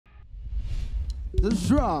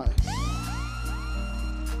That's right.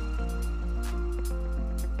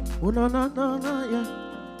 Oh, no, yeah.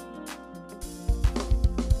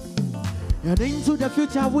 You're into the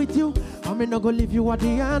future with you. I'm not gonna leave you at the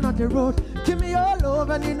end of the road. Give me your love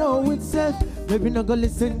and you know it's safe. Maybe not gonna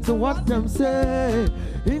listen to what them say.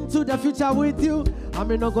 Into the future with you. I'm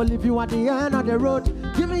not gonna leave you at the end of the road.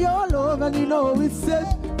 Give me your love and you know it's safe.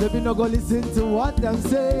 Maybe not gonna listen to what them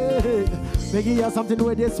say. Making her something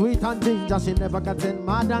with this sweet and ginger. She never got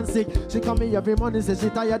mad and sick. She come me every morning, say she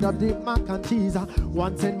tired of the mac and cheese.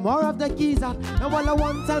 Wanting more of the geezer. And while I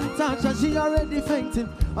want and touch her, she already fainting.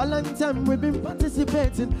 A long time we've been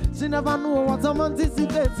participating. She never know what I'm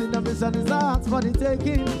anticipating. The mission is hard for the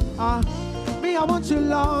taking. Me, I want you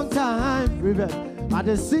long time. Remember, I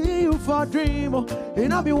just see you for a dream.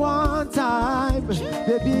 It'll be one time.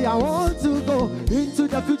 Baby, I want to go into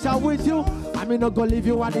the future with you. I'm not gonna leave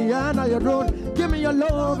you at the end of your road. Give me your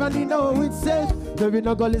love and you know it's safe. Baby,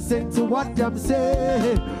 not gonna listen to what them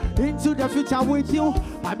say. Into the future with you.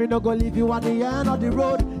 I'm not gonna leave you at the end of the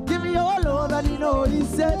road. Give me your love and you know it's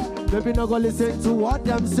safe. Baby, not gonna listen to what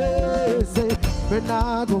them say. Say, me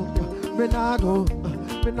nah go, me nah go,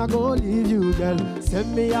 me nah go leave you, girl.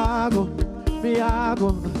 Send me I go, me I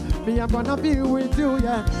go. Me, I'm gonna be with you,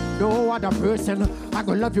 yeah. No other person. I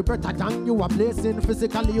gonna love you better than you are blessing.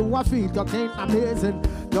 Physically, you are feel your thing amazing.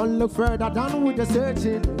 Don't look further down with the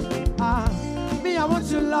searching. Me, I want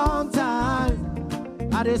you long time.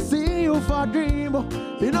 I just see you for a dream.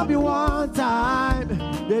 It'll be one time.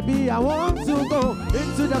 Baby, I want to go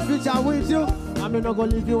into the future with you. I'm not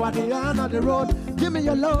gonna leave you at the end of the road. Give me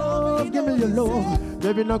your love, give me your love.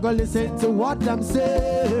 Baby, not gonna listen to what them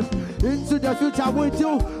say. Into the future with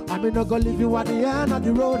you. I'm not gonna leave you at the end of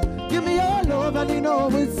the road. Give me your love and you know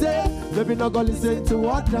it's safe. Baby, not gonna listen to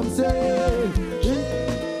what them say.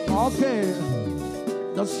 Okay,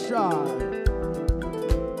 let's try.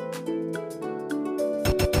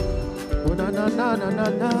 Oh, na na na na na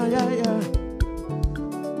na, yeah, yeah.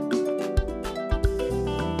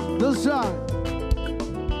 Let's try.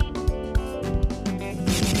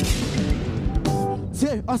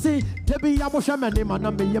 I say, Debbie, I was a man, and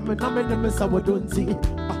I'm a man, so I don't see.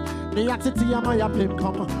 The attitude of my pimp,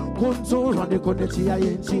 control on the connection.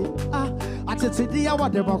 I tell you, I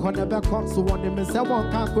want to work on the back of so one of them say,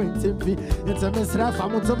 one can't go into me. It's a misref, I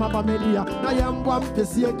want to my media. I am one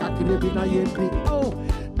PC, I can't be a yen. Oh,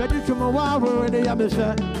 better to my war, and they are a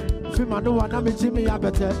fair. Fimano, and I'm a Jimmy, I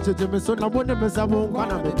better to Jimmy, so I want to miss a won't want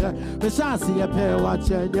to be there. The chassis a pair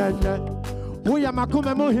watching, yeah. We are my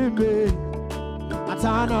come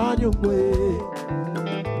Atana nyungwe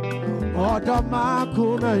Oda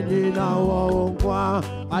makuna nina waonkwa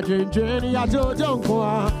Adrenjeni ya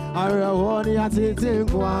jojonkwa Arewoni ya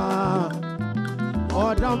titinkwa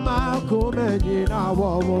Oda makuna nina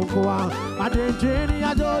waonkwa Adrenjeni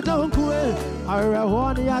ya jojonkwe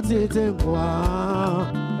Arewoni ya titinkwa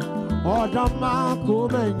Oda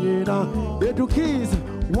makuna nina Edu keys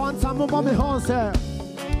One time over me horse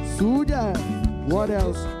Suja What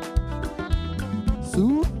else?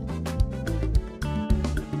 Sue?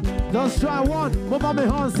 Let's try one. Move on me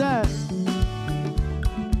hands there.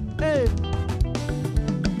 Hey.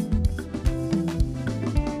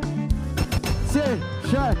 Say,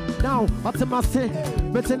 sure. Now, what's my say?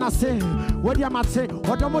 Better not say. What do you say?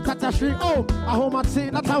 What do you say? Oh, I hold my say.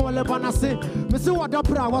 That's how I live on I say. Me see what the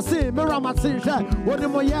bra was say. Me ram my say. What do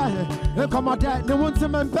you say? Come on, that. No one to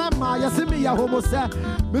me, Bama. You see me, I homo say.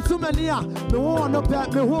 Me too many, me want to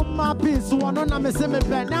bet, me hold my peace, so I don't me see me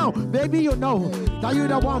bet now. Baby, you know that you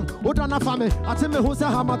the one who done for me. I tell me who say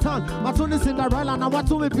Hamatan, my tune is Cinderella, and I want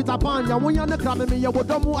to me Peter Pan. Ya when you're not coming me, you would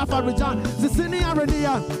don't move after Rijan. The senior already.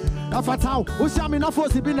 Afatao, who shall me not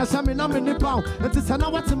force being a shaman, I'm in the pound. And to send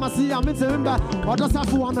out what I see, I'm in the or does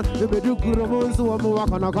have one. If we do good moves, who will walk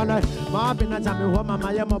on a corner. Marvin and Jammy, what my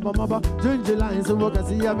Yamma, Ginger lines, who work as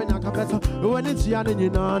he having a competitor. When it's Yan, you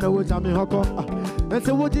know, which I'm in Hoko. And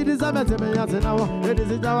so what you deserve to me as an hour, it is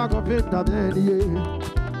a Java compete of any year.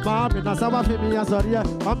 Marvin, as I feel me as a year,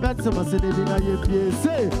 I'm back to my city in a year.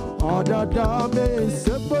 Say, oh, the dummy,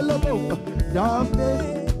 simple of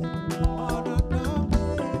dummy.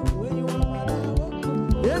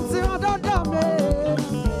 It's the other dummy.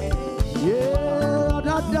 Yeah,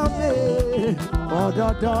 other dummy.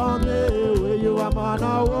 Other dummy. Where you are, man,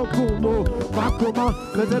 I walk Kumo.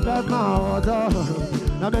 Makuma, with the bed, my order.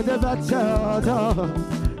 Now, with the bed, order.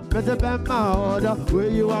 With the bed, my order. Where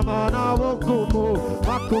you are, man, I walk Kumo.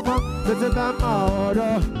 Makuma, with the bed, my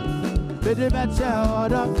order. With the bed,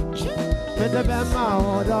 order. With the bed, my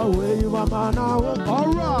order. Where you are, man, I walk.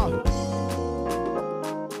 All right.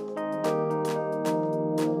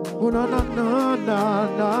 Oh, na na na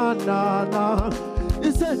na na na.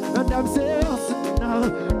 And them say, na,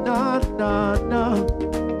 na, na, na.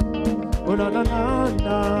 Oh, na, na, na,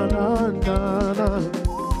 na, na, na, na.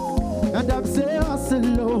 And them say,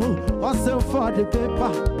 hustle for the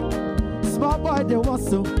paper. Small boy, they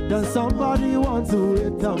hustle, then somebody wants to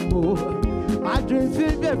hit them more. I dream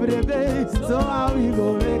fit every day, so how we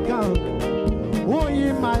go make up? Oh,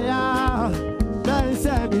 in my eye, then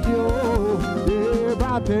say me do.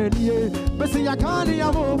 Yeah, baby, yeah. But see, I can't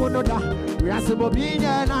hear more, no, that. We are some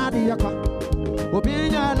opinion, Nadia.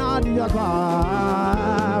 Opinion, Nadia.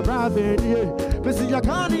 Baby, yeah. But see, I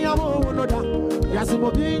can't hear more, no, that. We are some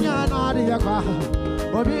opinion, Nadia.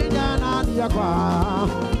 Opinion, Nadia.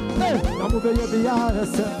 Hey, I'm over your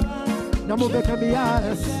BS. I'm over your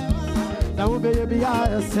BS. I'm over your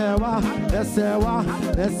BS. Esewa.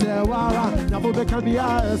 I'm over your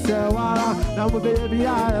BS. I'm over your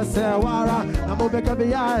BS. I'm over your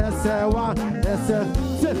BS.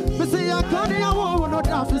 But see, I can't hear one of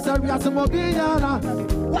that. We are some opinion.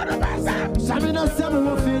 What about that? Shamina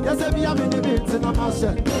several fingers. Every minute in a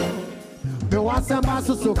marshal. The one some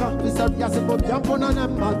master so come. We are some opinion on a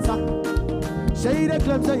matter. Say the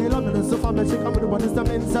club, say you love me, so far, she come with one is the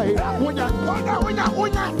inside. Unya.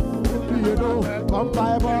 You know, come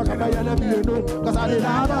by a bar, come by enemy, you know. Cause I did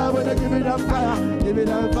have when they give it up fire,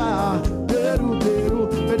 Peru,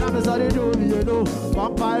 when I'm sorry, you know.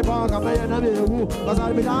 Come by a bar, come by enemy, cause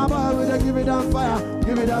I did have when they give it up fire,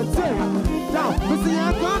 give it up fire. Now, we see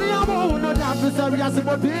a party, I won't know that, we say we are some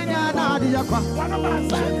opinion, Nadia.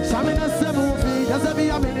 Shamina seven feet, doesn't be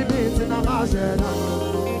a mini beats in a machine.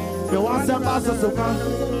 You want some master so come,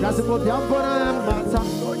 that's what you're gonna matter.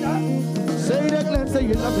 Say the claim, say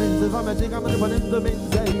you love me, if I'm a thing, I'm gonna in the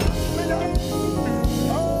say.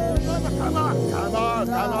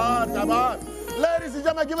 Come on. Ladies and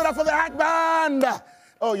gentlemen, give it up for the Ark Band.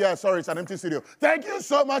 Oh, yeah, sorry, it's an empty studio. Thank you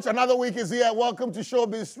so much. Another week is here. Welcome to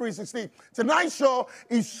Showbiz 360. Tonight's show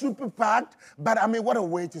is super packed, but I mean, what a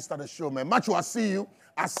way to start a show, man. Macho, I see you.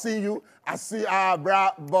 I see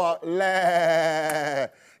Bole.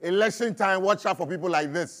 Election time, watch out for people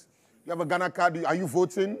like this. You have a Ghana card. Are you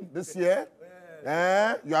voting this year?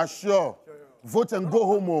 Yeah. You are sure? Vote and go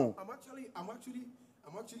home. I'm actually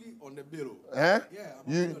on the bill. Yeah,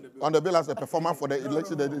 I'm on the bill as a performer for the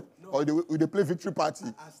election. No. Or they play victory party?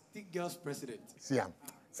 As Stick Girls president. See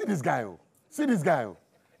this guy.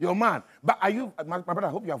 Your man. But are you, my brother, I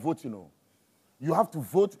hope you are voting. You have to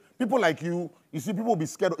vote. People like you see, people will be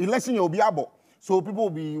scared. Election, you'll be able. So people will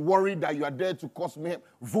be worried that you are there to cause me.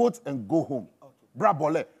 Vote and go home. Okay. Bra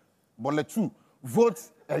Bole 2. Vote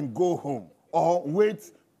and go home. Or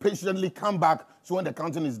wait, patiently come back. So when the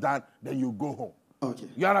counting is done, then you go home. Okay.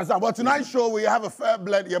 You understand? But tonight's show, we have a fair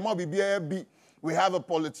blend. We have a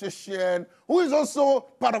politician who is also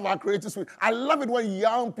part of our creative suite. I love it when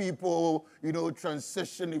young people,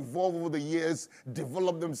 transition, evolve over the years,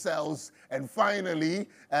 develop themselves, and finally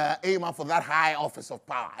aim up for that high office of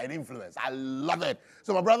power and influence. I love it.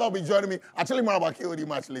 So my brother will be joining me. I'll tell you more about KOD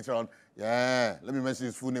much later on. Yeah, let me mention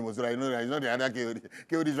his full name so I know that he's not the other KOD.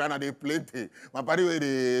 KOD is right now, they plenty. My party where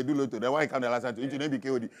they do lotto. That's why I come the last time to introduce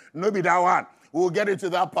KOD. No be that one. We'll get into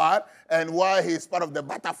that part and why he's part of the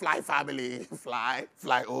butterfly family. Fly.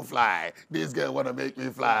 This girl want to make me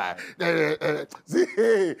fly. See,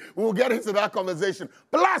 we'll get into that conversation.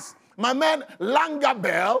 Plus, my man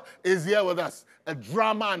Langabell is here with us. A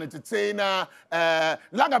drama and entertainer.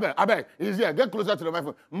 Langabell, I beg, he's here. Get closer to the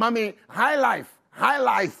microphone. Mommy, high life.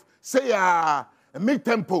 Say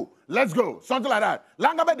mid-tempo. Let's go. Something like that.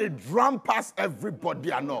 Langabell, they drum past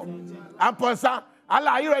everybody I know. Amponsa,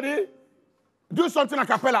 Allah, are you ready? Do something a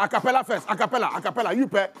cappella first. A cappella. You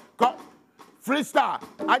pay. Come. Freestyle.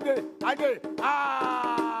 I did. I tried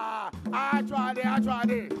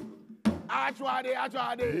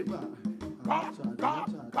it.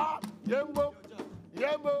 Come. Yembo.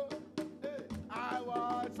 I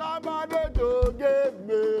want somebody to give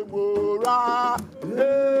me more. Allah.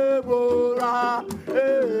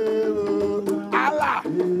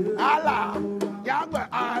 Yagbe,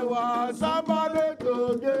 I want somebody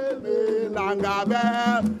to give me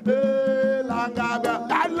Langabell. Dale.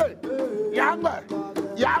 Yagbe.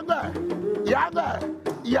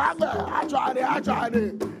 I tried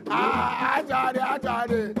it.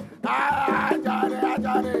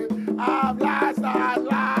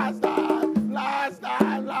 Last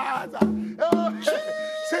time.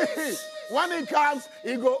 See, when it comes,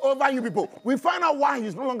 he go over you people. We find out why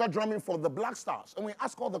he's no longer drumming for the Black Stars, and we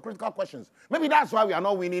ask all the critical questions. Maybe that's why we are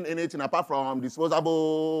not winning anything apart from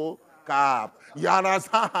disposable cap. You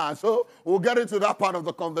understand? So we'll get into that part of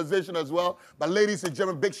the conversation as well. But ladies and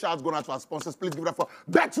gentlemen, big shouts going out to our sponsors. Please give it up for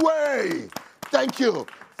Betway.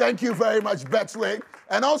 Thank you very much, Betway.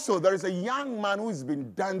 And also, there is a young man who's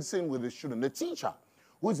been dancing with the student, the teacher,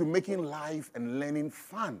 who's been making life and learning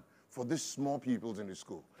fun for these small pupils in the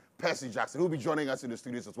school. Percy Jackson, who'll be joining us in the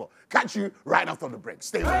studios as well. Catch you right after the break.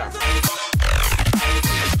 Stay with us.